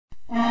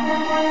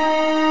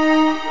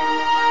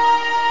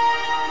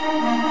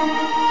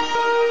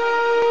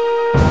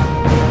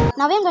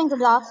we are going to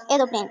draw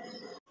aeroplane.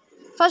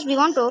 First we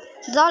want to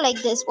draw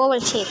like this oval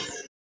shape.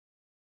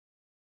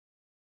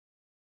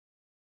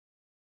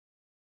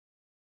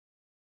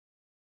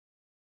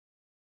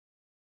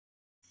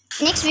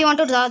 Next we want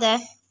to draw the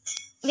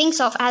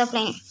wings of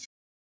aeroplane.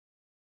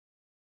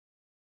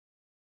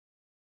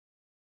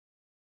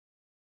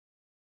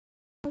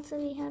 Also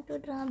we have to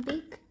draw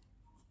big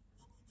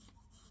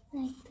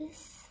like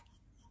this,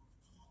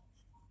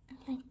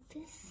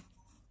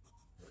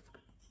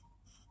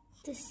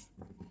 this.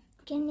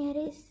 Can you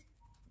erase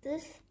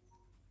this?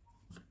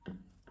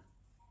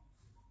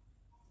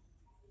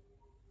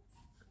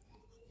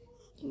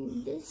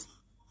 In this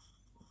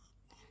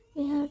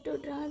we have to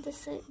draw the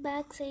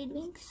back side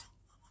wings.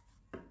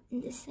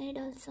 In this side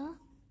also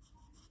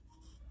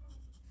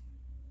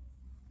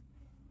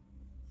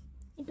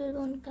it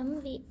won't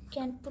come, we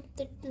can put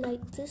it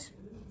like this.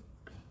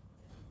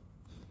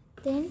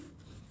 Then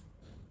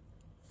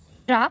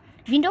Draw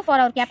window for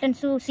our captain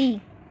to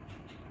see.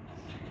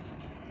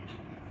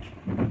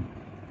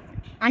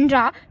 And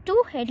draw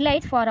 2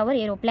 headlights for our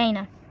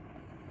aeroplane.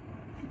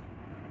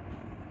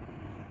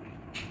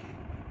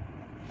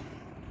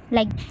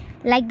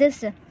 Like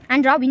this.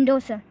 And draw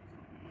windows.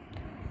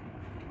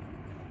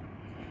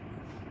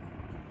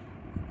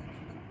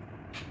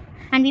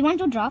 And we want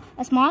to draw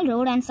a small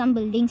road and some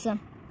buildings.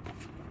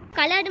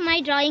 Colored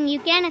my drawing. You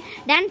can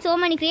done so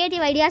many creative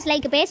ideas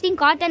like pasting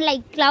cotton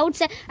like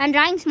clouds and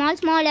drawing small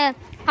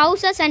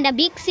houses and a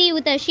big sea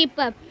with a ship.